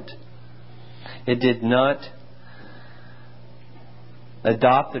government. It did not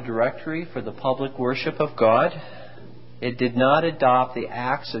adopt the directory for the public worship of God. It did not adopt the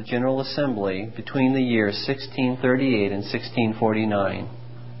Acts of General Assembly between the years 1638 and 1649.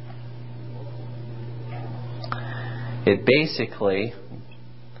 It basically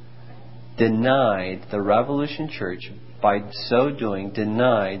denied the Revolution Church, by so doing,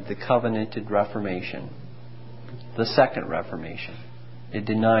 denied the Covenanted Reformation, the Second Reformation. It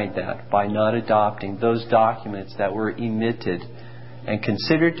denied that by not adopting those documents that were emitted and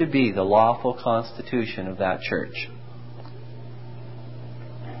considered to be the lawful constitution of that church.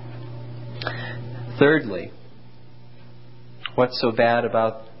 Thirdly, what's so bad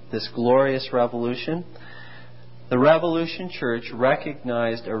about this glorious revolution? The Revolution Church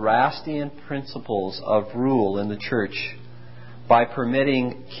recognized Erastian principles of rule in the church by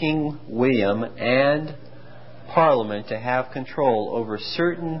permitting King William and Parliament to have control over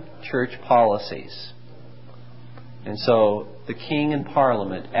certain church policies. And so the King and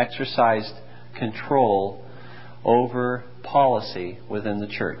Parliament exercised control over policy within the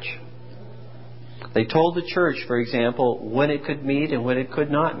church. They told the church, for example, when it could meet and when it could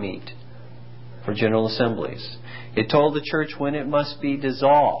not meet for general assemblies. It told the church when it must be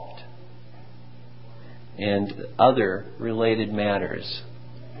dissolved and other related matters.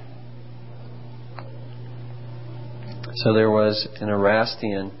 So there was an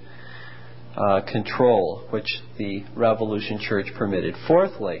Erastian control which the Revolution Church permitted.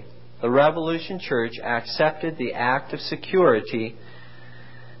 Fourthly, the Revolution Church accepted the Act of Security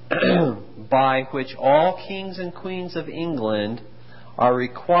by which all kings and queens of England are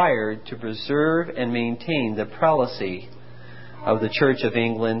required to preserve and maintain the prelacy of the Church of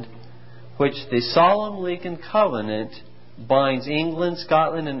England, which the Solemn League and Covenant binds England,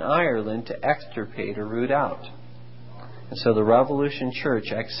 Scotland, and Ireland to extirpate or root out. And so the Revolution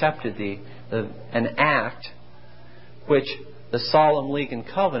Church accepted an act which the Solemn League and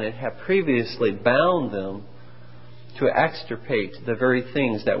Covenant had previously bound them to extirpate the very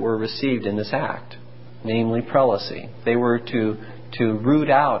things that were received in this act, namely prelacy. They were to root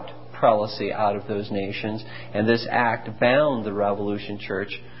out prelacy out of those nations, and this act bound the Revolution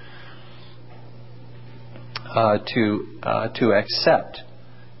Church to accept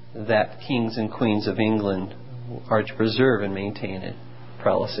that kings and queens of England are to preserve and maintain it,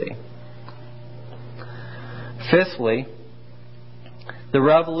 prelacy. Fifthly, the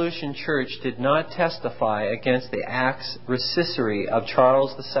Revolution Church did not testify against the acts recissory of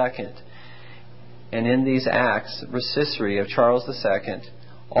Charles II. And in these acts recissory of Charles II,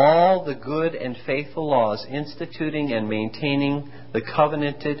 all the good and faithful laws instituting and maintaining the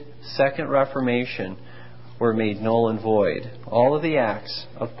covenanted Second Reformation were made null and void. All of the acts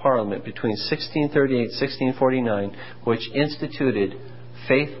of Parliament between 1638 and 1649, which instituted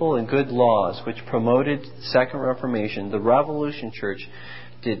faithful and good laws, which promoted Second Reformation, the Revolution Church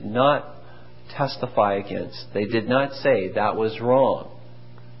did not testify against. They did not say that was wrong.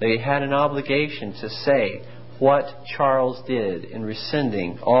 They had an obligation to say what Charles did in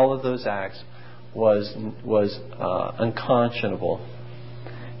rescinding all of those acts was unconscionable.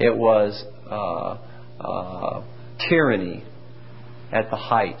 It was tyranny at the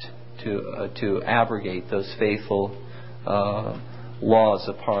height to abrogate those faithful laws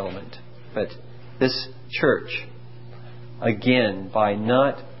of Parliament. But this church, again, by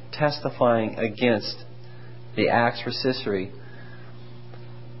not testifying against the Acts Recissory,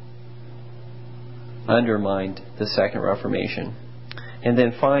 undermined the Second Reformation. And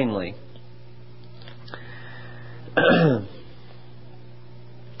then finally,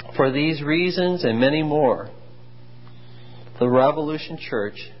 for these reasons and many more, the Revolution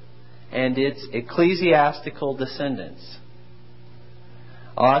Church and its ecclesiastical descendants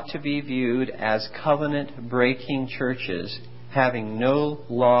ought to be viewed as covenant-breaking churches having no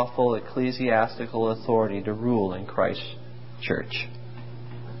lawful ecclesiastical authority to rule in Christ's church.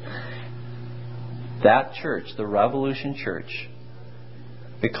 That church, the Revolution Church,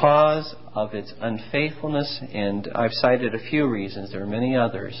 because of its unfaithfulness, and I've cited a few reasons, there are many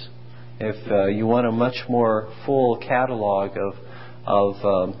others. If you want a much more full catalog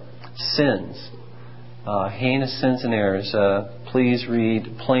of sins, heinous sins and errors, please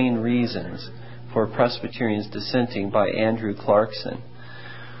read Plain Reasons for Presbyterians Dissenting by Andrew Clarkson.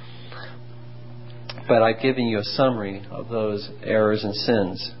 But I've given you a summary of those errors and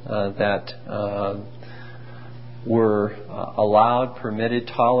sins that were allowed, permitted,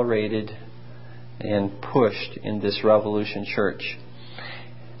 tolerated, and pushed in this Revolution Church.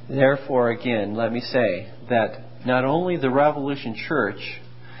 Therefore, again, let me say that not only the Revolution Church,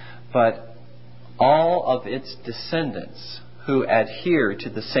 but all of its descendants who adhere to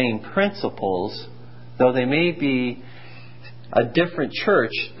the same principles, though they may be a different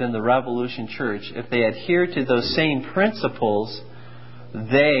church than the Revolution Church, if they adhere to those same principles,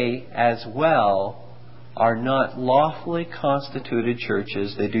 they as well are not lawfully constituted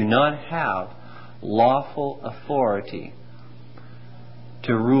churches. They do not have lawful authority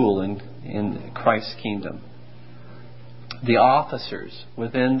to rule in Christ's kingdom. The officers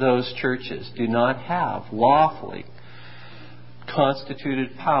within those churches do not have lawfully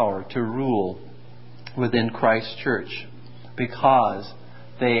constituted power to rule within Christ's church, because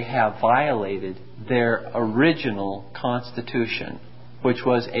they have violated their original constitution, which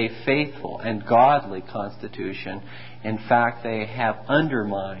was a faithful and godly constitution. In fact, they have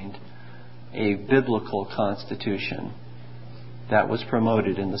undermined a biblical constitution that was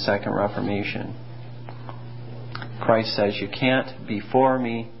promoted in the Second Reformation. Christ says you can't be for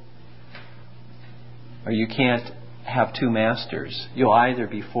me, or you can't have two masters. You'll either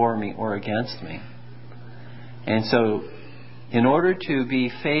be for me or against me. And so, in order to be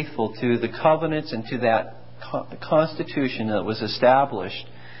faithful to the covenants and to that constitution that was established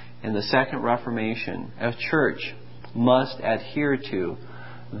in the Second Reformation, a church must adhere to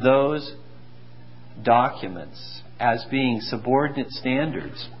those documents as being subordinate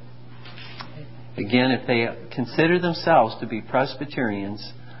standards. Again, if they consider themselves to be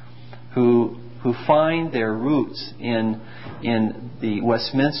Presbyterians who find their roots in the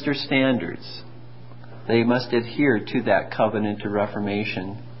Westminster Standards, they must adhere to that covenant of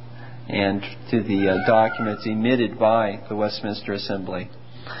Reformation and to the documents emitted by the Westminster Assembly.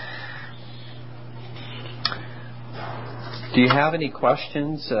 Do you have any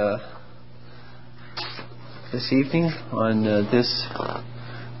questions this evening on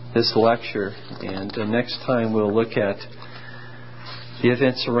this lecture? And next time we'll look at the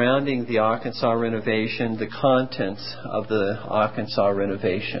events surrounding the Arkansas renovation, the contents of the Arkansas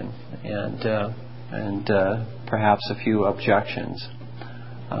renovation, and perhaps a few objections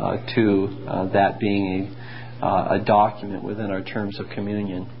to that being a document within our terms of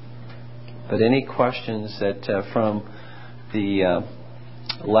communion. But any questions that from the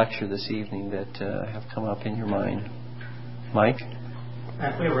lecture this evening that have come up in your mind? Mike?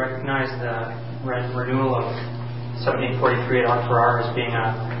 If we recognize the renewal of 1743 at Octorara as being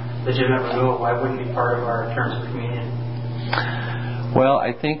a legitimate renewal, why wouldn't it be part of our terms of communion? Well,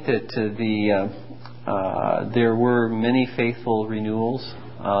 I think that there were many faithful renewals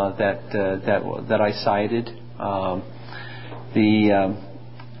that I cited. The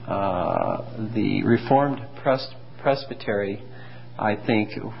Reformed Presbytery, I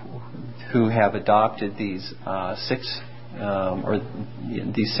think, who have adopted these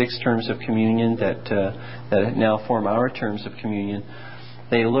these six terms of communion that now form our terms of communion,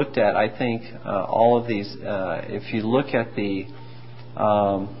 they looked at, I think, all of these. If you look at the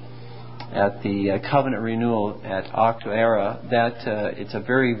covenant renewal at Octorara, that it's a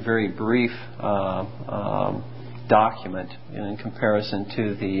very, very brief document in comparison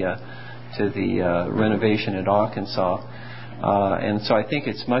to the renovation at Arkansas, and so I think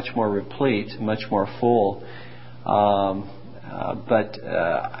it's much more replete, much more full. But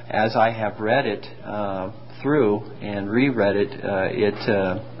as I have read it through and reread it, it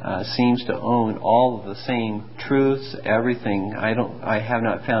seems to own all of the same truths, everything. I have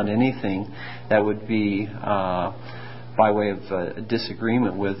not found anything that would be by way of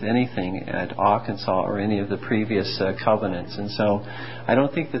disagreement with anything at Arkansas or any of the previous covenants. And so I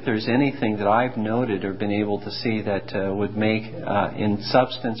don't think that there's anything that I've noted or been able to see that would make in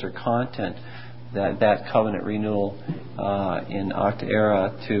substance or content that covenant renewal in Octa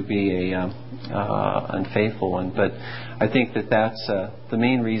Era to be a unfaithful one. But I think that that's the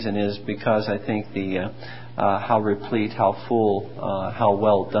main reason is because I think the how replete, how full, how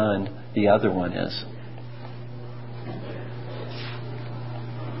well done the other one is.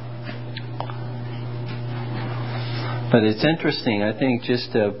 But it's interesting, I think,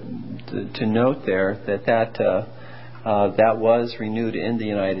 just to note there that was renewed in the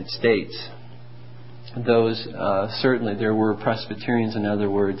United States. Those certainly there were Presbyterians, in other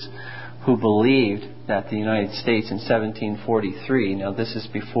words, who believed that the United States in 1743. Now this is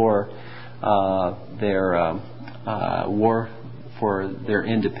before their war for their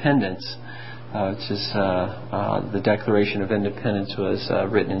independence, which is the Declaration of Independence was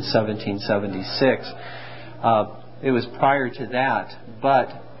written in 1776. It was prior to that,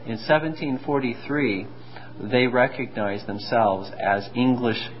 but in 1743 they recognized themselves as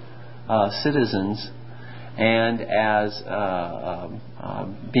English citizens and as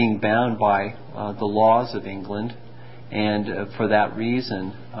being bound by the laws of England, and for that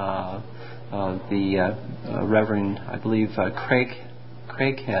reason the Reverend, I believe,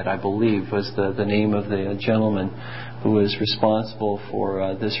 Craighead, I believe, was the name of the gentleman who was responsible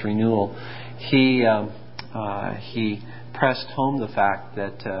for this renewal. He pressed home the fact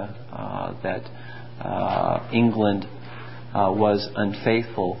that England was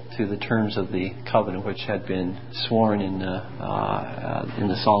unfaithful to the terms of the covenant, which had been sworn in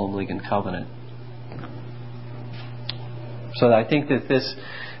the Solemn League and Covenant. So I think that this,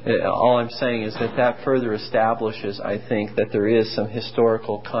 all I'm saying is that further establishes, I think, that there is some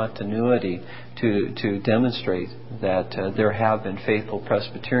historical continuity to demonstrate that there have been faithful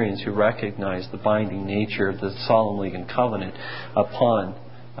Presbyterians who recognize the binding nature of the Solemn League and Covenant upon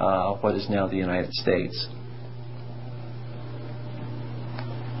what is now the United States.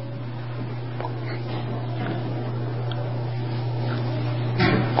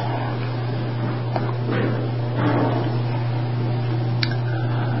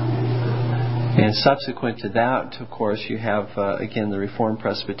 And subsequent to that, of course, you have, again, the Reformed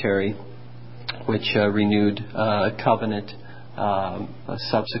Presbytery, which renewed covenant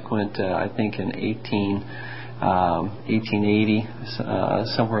subsequent, I think, in 1880,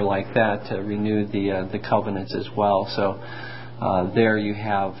 somewhere like that, renewed the covenants as well. So there you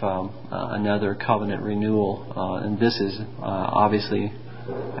have another covenant renewal, and this is obviously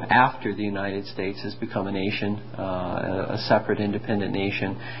after the United States has become a nation, a separate independent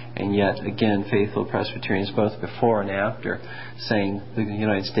nation, and yet again faithful Presbyterians both before and after saying the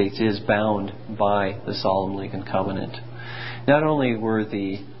United States is bound by the Solemn League and Covenant. Not only were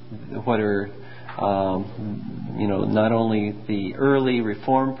not only the early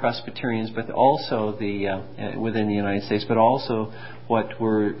Reformed Presbyterians, but also within the United States, but also what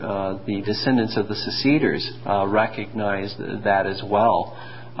were the descendants of the seceders recognized that as well,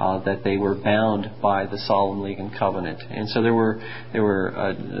 that they were bound by the Solemn League and Covenant. And so there were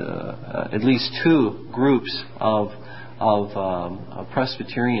at least two groups of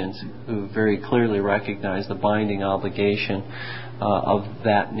Presbyterians who very clearly recognized the binding obligation of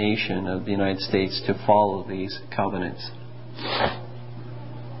that nation, of the United States, to follow these covenants.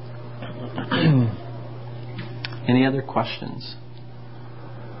 Any other questions?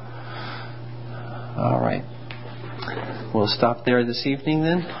 All right. We'll stop there this evening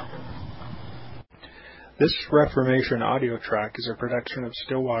then. This Reformation audio track is a production of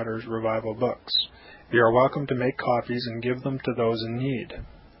Stillwater's Revival Books. You are welcome to make copies and give them to those in need.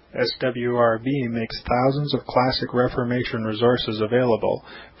 SWRB makes thousands of classic Reformation resources available,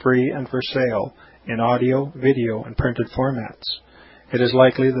 free and for sale, in audio, video, and printed formats. It is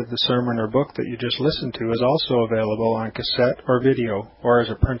likely that the sermon or book that you just listened to is also available on cassette or video, or as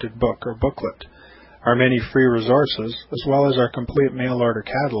a printed book or booklet. Our many free resources, as well as our complete mail-order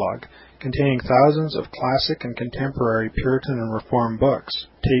catalog, containing thousands of classic and contemporary Puritan and Reformed books,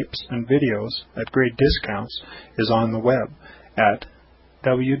 tapes, and videos at great discounts, is on the web at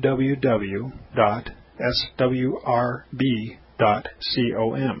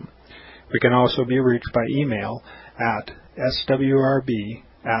www.swrb.com. We can also be reached by email at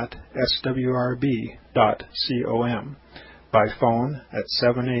swrb@swrb.com, by phone at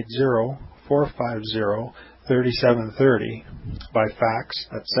 780-450-3600, 3730, by fax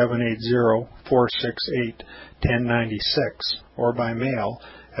at 780-468-1096, or by mail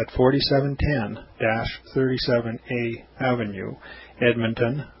at 4710-37A Avenue,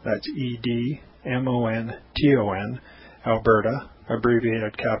 Edmonton, that's Edmonton, Alberta,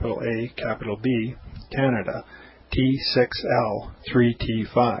 abbreviated capital A, capital B, Canada,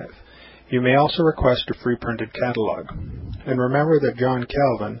 T6L3T5. You may also request a free printed catalog. And remember that John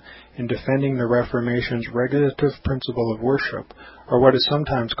Calvin, in defending the Reformation's regulative principle of worship, or what is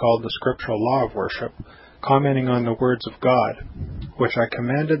sometimes called the scriptural law of worship, commenting on the words of God, which I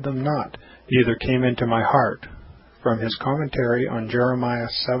commanded them not, neither came into my heart, from his commentary on Jeremiah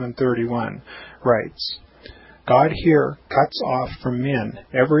 7:31, writes, God here cuts off from men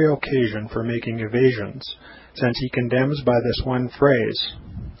every occasion for making evasions, since he condemns by this one phrase,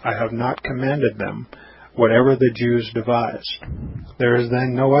 I have not commanded them, whatever the Jews devised. There is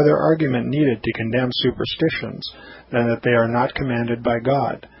then no other argument needed to condemn superstitions than that they are not commanded by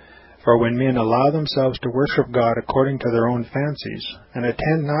God. For when men allow themselves to worship God according to their own fancies, and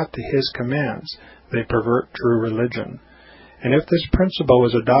attend not to his commands, they pervert true religion. And if this principle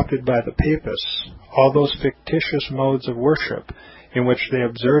was adopted by the Papists, all those fictitious modes of worship in which they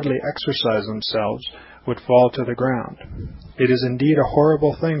absurdly exercise themselves would fall to the ground. It is indeed a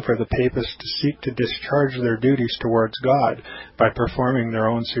horrible thing for the Papists to seek to discharge their duties towards God by performing their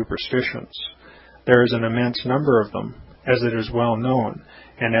own superstitions. There is an immense number of them, as it is well known,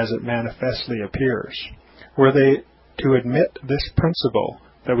 and as it manifestly appears. Were they to admit this principle,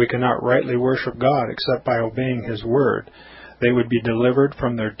 that we cannot rightly worship God except by obeying his word, they would be delivered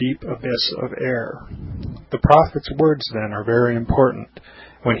from their deep abyss of error. The prophet's words, then, are very important,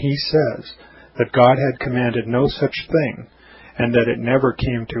 when he says that God had commanded no such thing, and that it never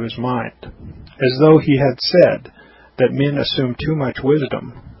came to his mind, as though he had said that men assume too much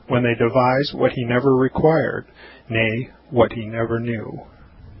wisdom when they devise what he never required, nay, what he never knew.